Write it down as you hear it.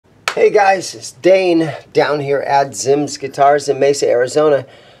Hey guys, it's Dane down here at ZIMM'S Guitars in Mesa, Arizona.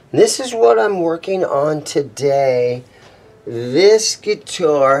 This is what I'm working on today. This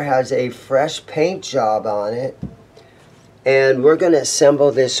guitar has a fresh paint job on it, and we're going to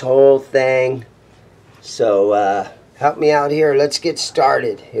assemble this whole thing. So help me out here. Let's get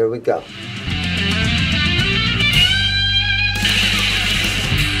started. Here we go.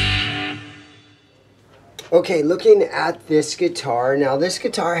 Okay, looking at this guitar. Now this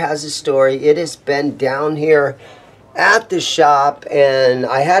guitar has a story. It has been down here at the shop, and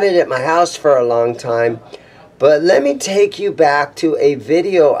I had it at my house for a long time. But let me take you back to a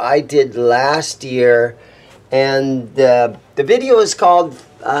video I did last year, and the video is called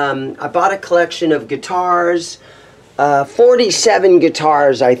I bought a collection of guitars, 47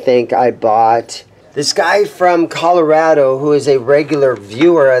 guitars I think I bought. This guy from Colorado, who is a regular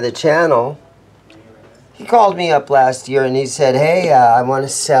viewer of the channel, he called me up last year and he said, hey, I want to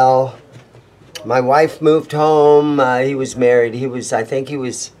sell. My wife moved home. He was married. I think he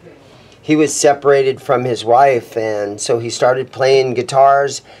was separated from his wife, and so he started playing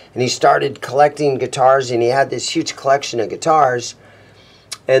guitars, and he started collecting guitars, and he had this huge collection of guitars.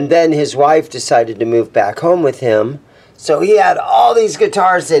 And then his wife decided to move back home with him, so he had all these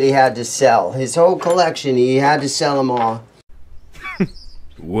guitars that he had to sell. His whole collection, he had to sell them all.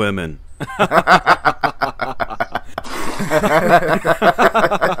 Women.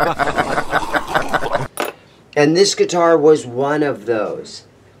 And this guitar was one of those.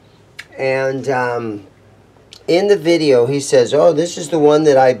 And in the video he says, oh, this is the one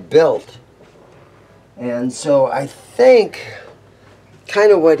that I built. And so I think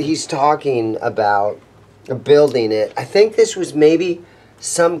kind of what he's talking about, building it, I think this was maybe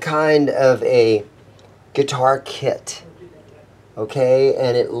some kind of a guitar kit. Okay,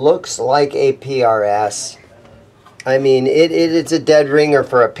 and it looks like a PRS. I mean, it's a dead ringer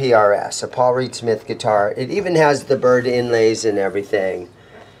for a PRS, a Paul Reed Smith guitar. It even has the bird inlays and everything.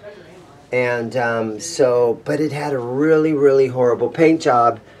 And but it had a really, really horrible paint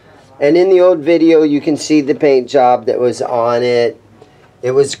job. And in the old video, you can see the paint job that was on it.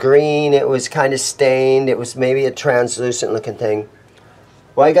 It was green, it was kind of stained, it was maybe a translucent looking thing.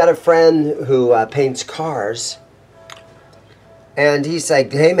 Well, I got a friend who paints cars. And he's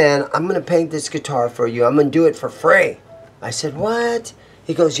like, hey man, I'm going to paint this guitar for you. I'm going to do it for free. I said, what?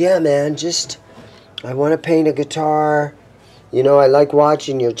 He goes, yeah man, I want to paint a guitar. You know, I like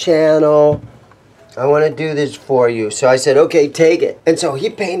watching your channel. I want to do this for you. So I said, okay, take it. And so he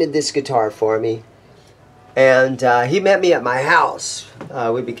painted this guitar for me. And he met me at my house.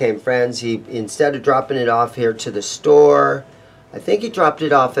 We became friends. Instead of dropping it off here to the store, I think he dropped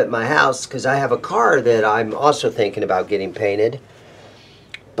it off at my house because I have a car that I'm also thinking about getting painted.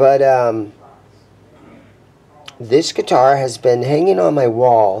 But this guitar has been hanging on my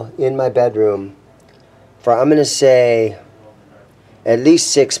wall in my bedroom for, I'm going to say, at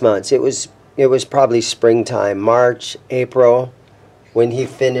least 6 months. It was probably springtime, March, April, when he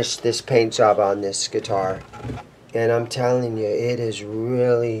finished this paint job on this guitar. And I'm telling you, it is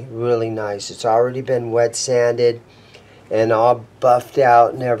really, really nice. It's already been wet sanded and all buffed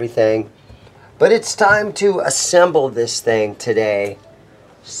out and everything. But it's time to assemble this thing today.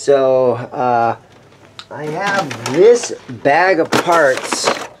 So I have this bag of parts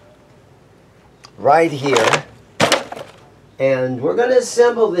right here. And we're going to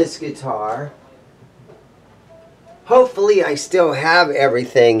assemble this guitar. Hopefully I still have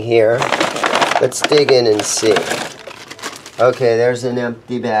everything here. Let's dig in and see. Okay, there's an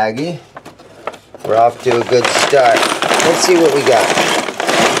empty baggie. We're off to a good start. Let's see what we got.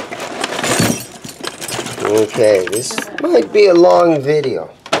 Okay, this might be a long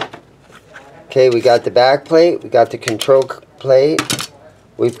video. Okay, we got the back plate. We got the control plate.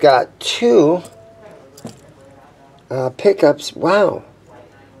 We've got two pickups. Wow.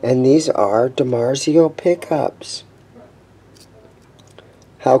 And these are DiMarzio pickups.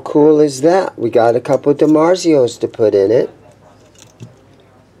 How cool is that? We got a couple of DiMarzios to put in it.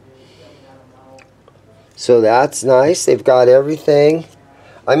 So that's nice. They've got everything.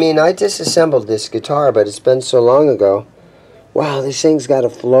 I mean, I disassembled this guitar, but it's been so long ago. Wow, this thing's got a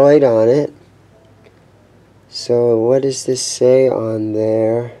Floyd on it. So what does this say on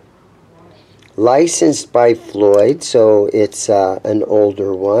there? Licensed by Floyd, so it's an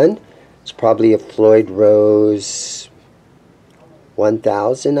older one. It's probably a Floyd Rose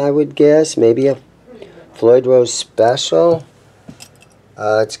 1000, I would guess. Maybe a Floyd Rose Special.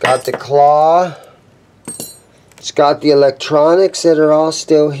 It's got the claw. It's got the electronics that are all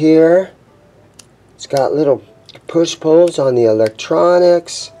still here. It's got little push pulls on the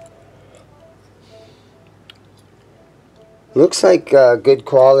electronics. Looks like good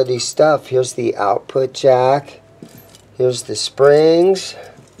quality stuff. Here's the output jack. Here's the springs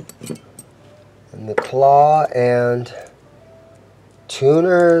and the claw and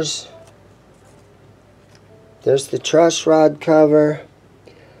tuners. There's the truss rod cover.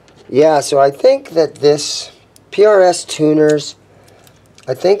 Yeah, so I think that this PRS tuners,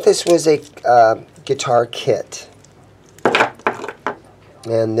 I think this was a guitar kit.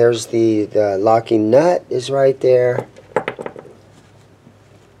 And there's the locking nut is right there.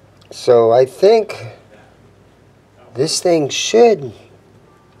 So I think this thing should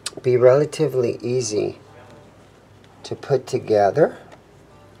be relatively easy to put together.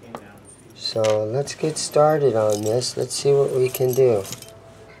 So let's get started on this. Let's see what we can do.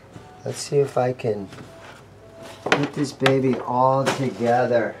 Let's see if I can put this baby all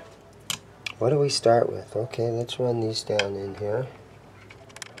together. What do we start with? Okay, let's run these down in here.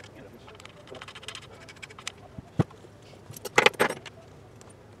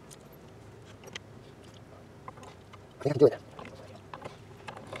 I can do it.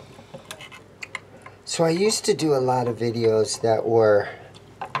 So I used to do a lot of videos that were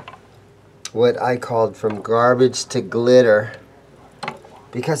what I called from garbage to glitter,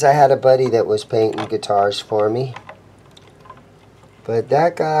 because I had a buddy that was painting guitars for me. But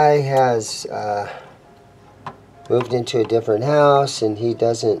that guy has moved into a different house and he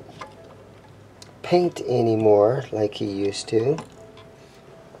doesn't paint anymore like he used to.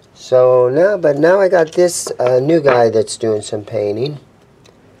 So now I got this new guy that's doing some painting.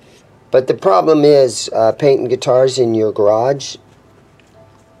 But the problem is painting guitars in your garage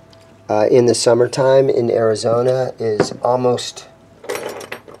in the summertime in Arizona is almost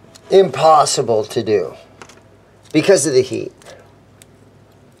impossible to do because of the heat.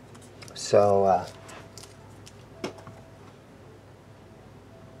 So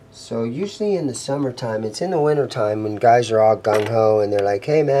usually in the summertime, it's in the wintertime when guys are all gung-ho and they're like,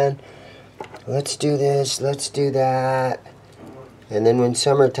 hey man, let's do this, let's do that. And then when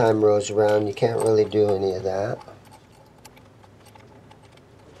summertime rolls around, you can't really do any of that.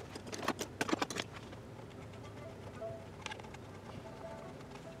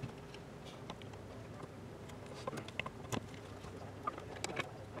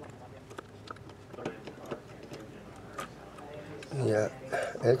 Yeah,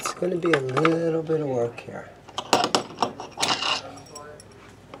 it's going to be a little bit of work here.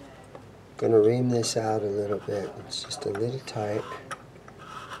 Going to ream this out a little bit. It's just a little tight.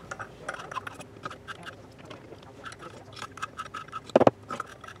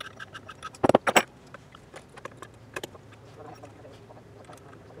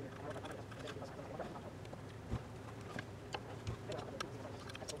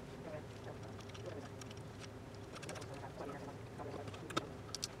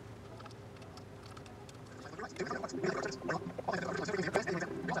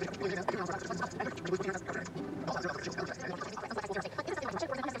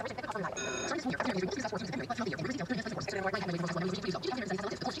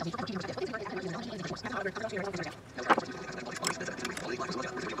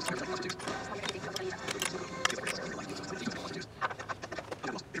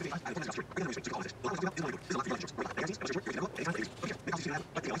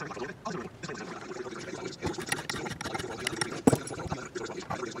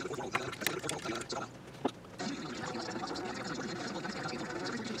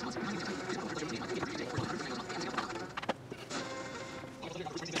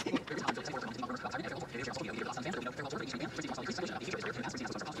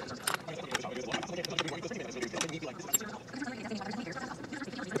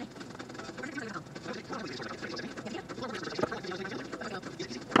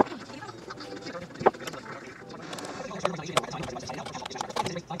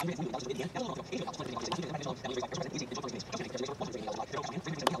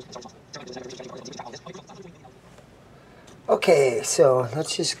 Okay, so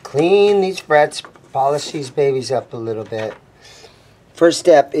let's just clean these frets, polish these babies up a little bit. First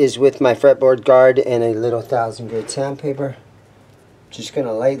step is with my fretboard guard and a little 1000 grit sandpaper. Just going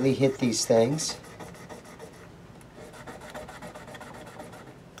to lightly hit these things.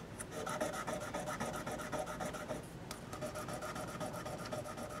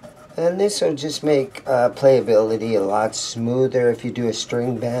 And this will just make playability a lot smoother. If you do a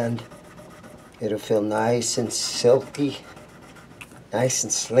string band, it'll feel nice and silky, nice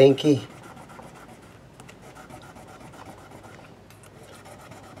and slinky.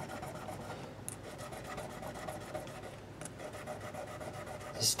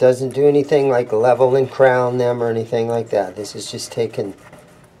 This doesn't do anything like level and crown them or anything like that. This is just taking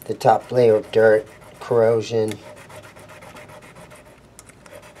the top layer of dirt, corrosion,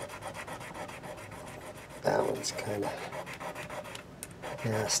 one's kind of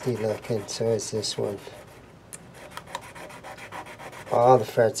nasty looking, so is this one. All the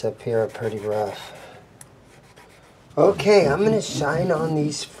frets up here are pretty rough. Okay, I'm going to shine on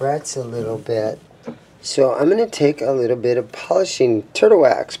these frets a little bit. So I'm going to take a little bit of polishing, turtle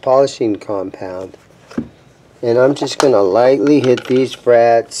wax polishing compound. And I'm just going to lightly hit these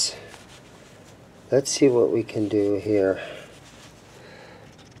frets. Let's see what we can do here.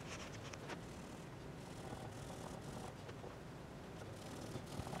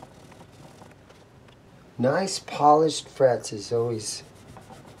 Nice polished frets is always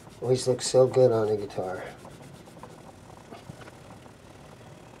looks so good on a guitar.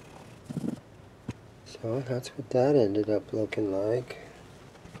 So that's what that ended up looking like.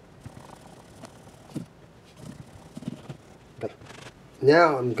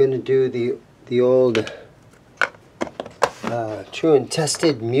 Now I'm going to do the old true and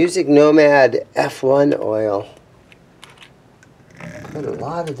tested Music Nomad F1 oil. Put a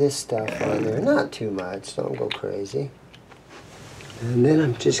lot of this stuff on there, not too much, don't go crazy. And then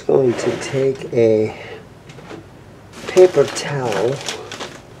I'm just going to take a paper towel.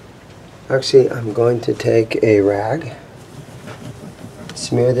 Actually, I'm going to take a rag,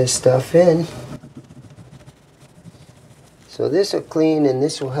 smear this stuff in. So this will clean, and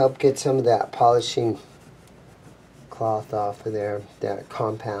this will help get some of that polishing cloth off of there, that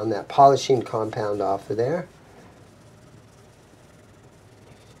compound, that polishing compound off of there.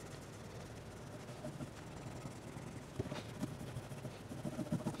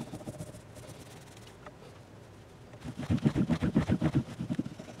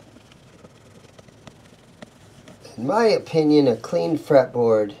 In my opinion, a clean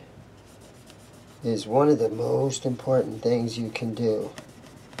fretboard is one of the most important things you can do.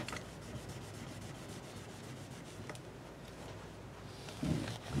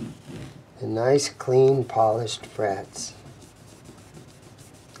 And nice, clean, polished frets.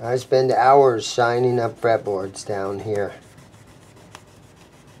 I spend hours shining up fretboards down here.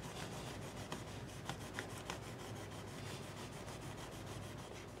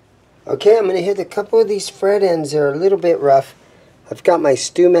 Okay, I'm going to hit a couple of these fret ends. They're a little bit rough. I've got my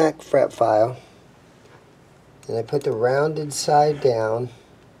StewMac fret file, and I put the rounded side down.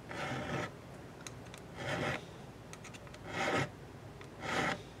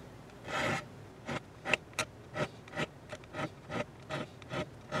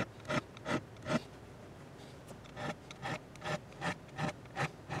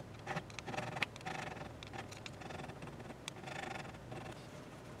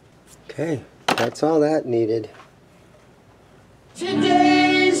 Okay, that's all that needed.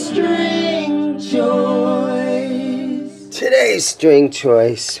 Today's string choice. Today's string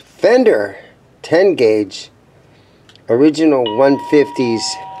choice, Fender 10 gauge, original 150s,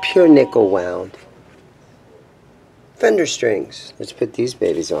 pure nickel wound. Fender strings. Let's put these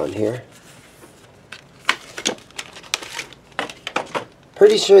babies on here.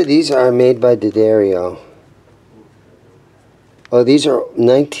 Pretty sure these are made by D'Addario. Oh, these are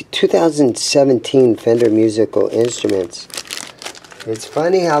 2017 Fender Musical Instruments. It's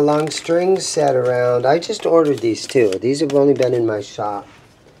funny how long strings sat around. I just ordered these too. These have only been in my shop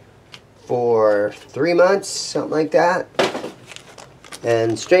for 3 months, something like that.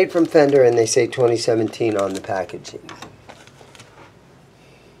 And straight from Fender, and they say 2017 on the packaging.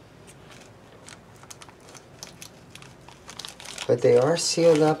 But they are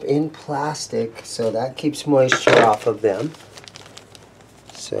sealed up in plastic, so that keeps moisture off of them.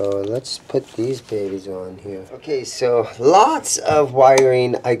 So let's put these babies on here. Okay, so lots of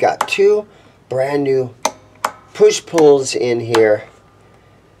wiring. I got 2 brand new push-pulls in here.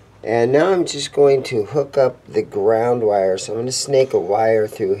 And now I'm just going to hook up the ground wire. So I'm going to snake a wire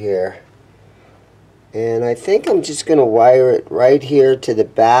through here. And I think I'm just going to wire it right here to the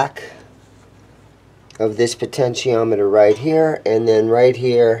back of this potentiometer right here. And then right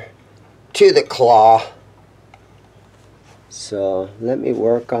here to the claw. So let me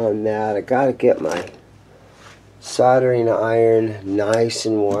work on that. I gotta get my soldering iron nice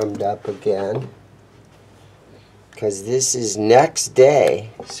and warmed up again, because this is next day.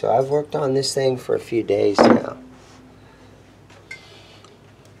 So I've worked on this thing for a few days now.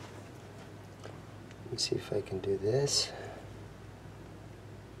 Let's see if I can do this.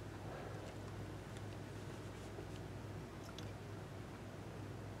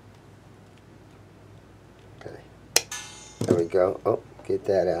 There we go. Oh, get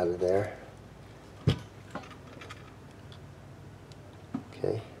that out of there.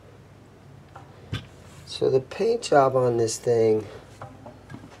 Okay. So the paint job on this thing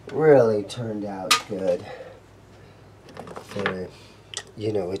really turned out good. And,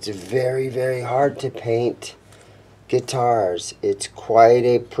 you know, it's very, very hard to paint guitars, it's quite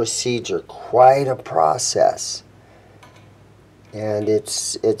a procedure, quite a process. And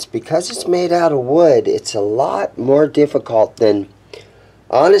it's because it's made out of wood, it's a lot more difficult than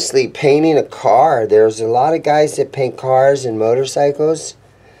honestly painting a car. There's a lot of guys that paint cars and motorcycles,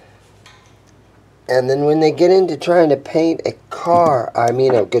 and then when they get into trying to paint a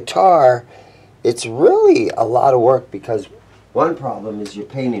guitar, it's really a lot of work, because one problem is you're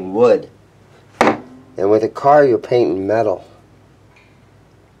painting wood, and with a car you're painting metal.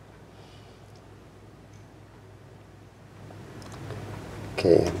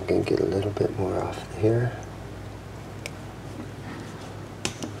 Okay, I'm going to get a little bit more off here.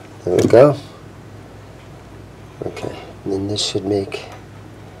 There we go. Okay, and then this should make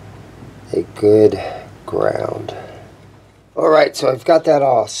a good ground. Alright, so I've got that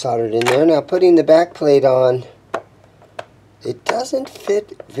all soldered in there. Now putting the back plate on, it doesn't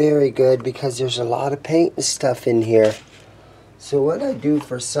fit very good because there's a lot of paint and stuff in here. So what I do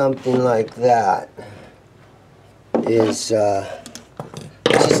for something like that is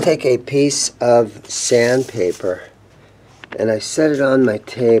just take a piece of sandpaper and I set it on my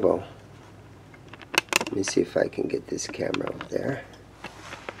table. Let me see if I can get this camera up there.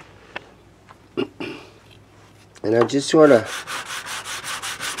 And I just sort of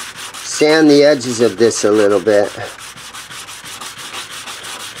sand the edges of this a little bit.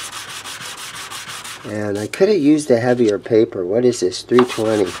 And I could have used a heavier paper. What is this?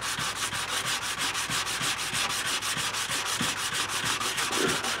 320.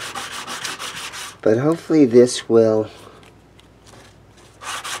 But hopefully this will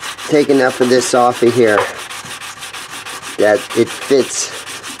take enough of this off of here that it fits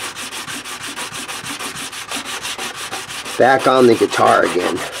back on the guitar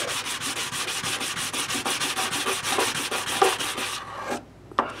again.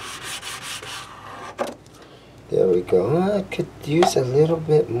 There we go. I could use a little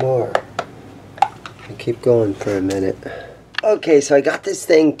bit more. I'll keep going for a minute. Okay, so I got this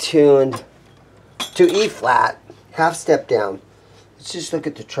thing tuned to E flat, half step down. Let's just look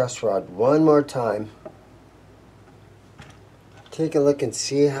at the truss rod one more time. Take a look and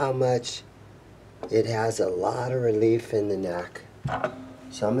see how much it has a lot of relief in the neck.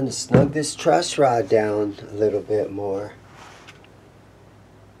 So I'm going to snug this truss rod down a little bit more.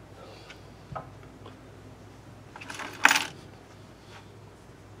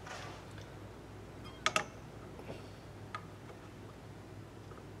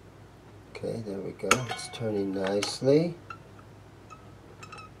 Okay, there we go. It's turning nicely.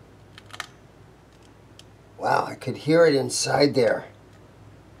 Wow, I could hear it inside there.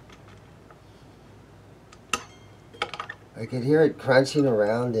 I could hear it crunching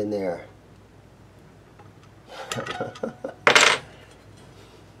around in there.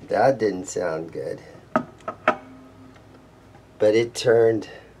 That didn't sound good. But it turned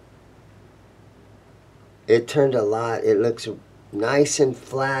a lot. It looks nice and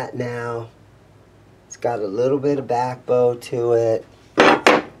flat now. It's got a little bit of back bow to it.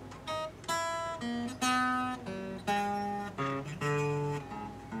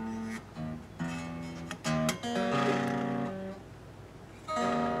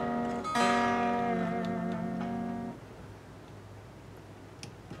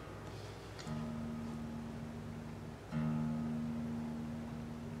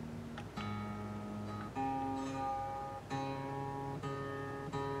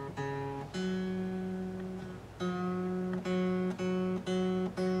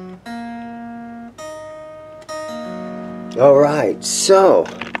 Alright, so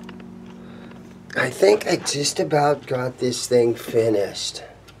I think I just about got this thing finished.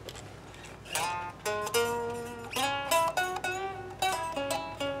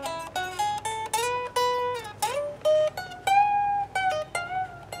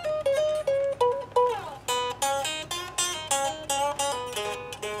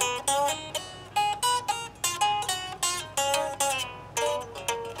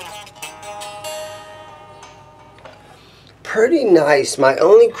 Pretty nice. My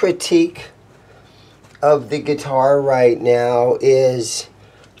only critique of the guitar right now is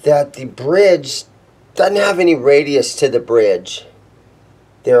that the bridge doesn't have any radius to the bridge.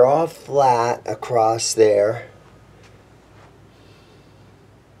 They're all flat across there.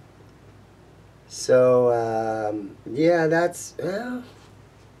 So, yeah, that's, well,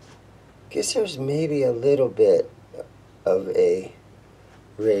 I guess there's maybe a little bit of a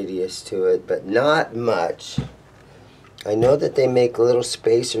radius to it, but not much. I know that they make little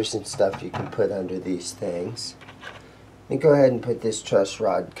spacers and stuff you can put under these things. Let me go ahead and put this truss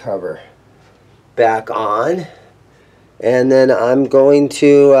rod cover back on. And then I'm going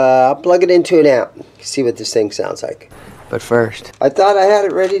to I'll plug it into an amp, see what this thing sounds like. But first, I thought I had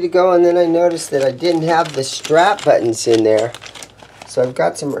it ready to go, and then I noticed that I didn't have the strap buttons in there. So I've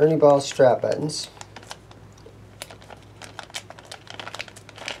got some Ernie Ball strap buttons.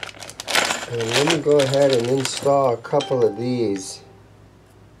 And let me go ahead and install a couple of these.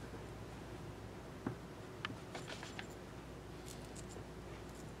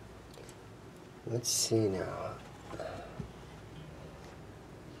 Let's see now.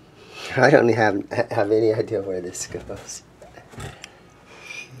 I don't have any idea where this goes.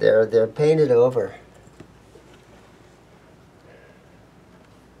 They're painted over.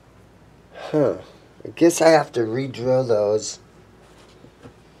 Huh. I guess I have to re-drill those.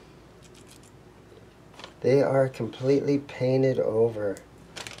 They are completely painted over.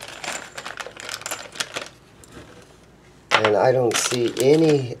 And I don't see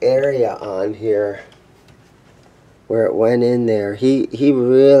any area on here where it went in there. He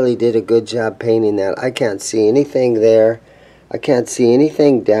really did a good job painting that. I can't see anything there. I can't see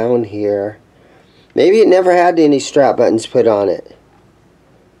anything down here. Maybe it never had any strap buttons put on it.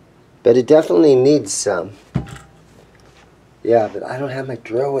 But it definitely needs some. Yeah, but I don't have my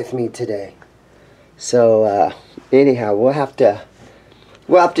drill with me today. So anyhow, we'll have to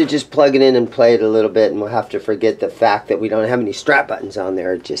just plug it in and play it a little bit, and we'll have to forget the fact that we don't have any strap buttons on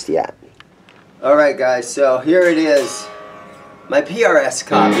there just yet. Alright guys, so here it is, my PRS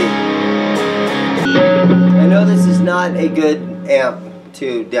copy. I know this is not a good amp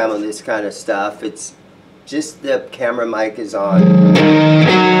to demo this kind of stuff. It's just the camera mic is on.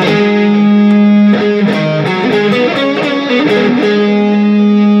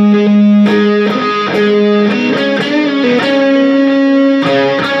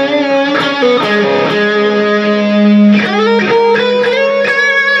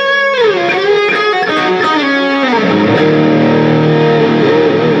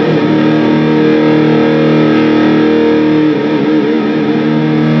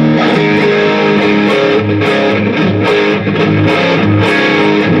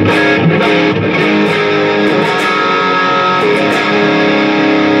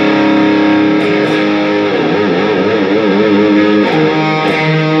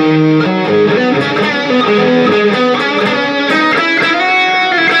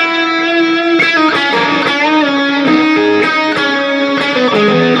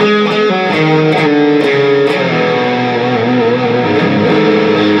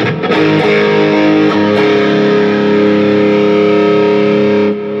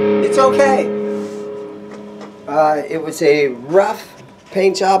 It was a rough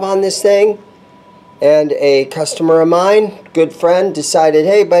paint job on this thing, and a customer of mine, good friend, decided,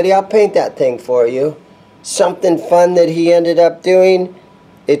 hey buddy, I'll paint that thing for you. Something fun that he ended up doing.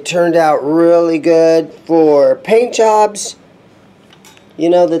 It turned out really good for paint jobs, you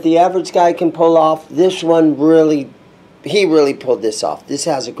know, that the average guy can pull off. This one he really pulled this off. This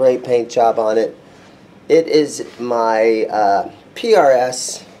has a great paint job on it. It is my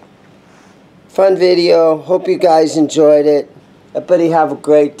PRS. Fun video. Hope you guys enjoyed it. Everybody have a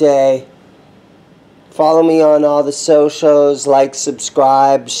great day. Follow me on all the socials. Like,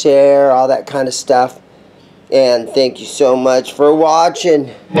 subscribe, share, all that kind of stuff. And thank you so much for watching.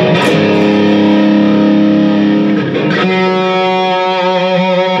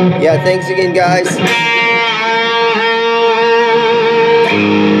 Yeah, thanks again, guys.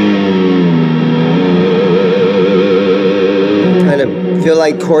 Kind of feel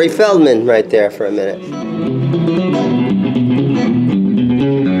like Corey Feldman right there for a minute.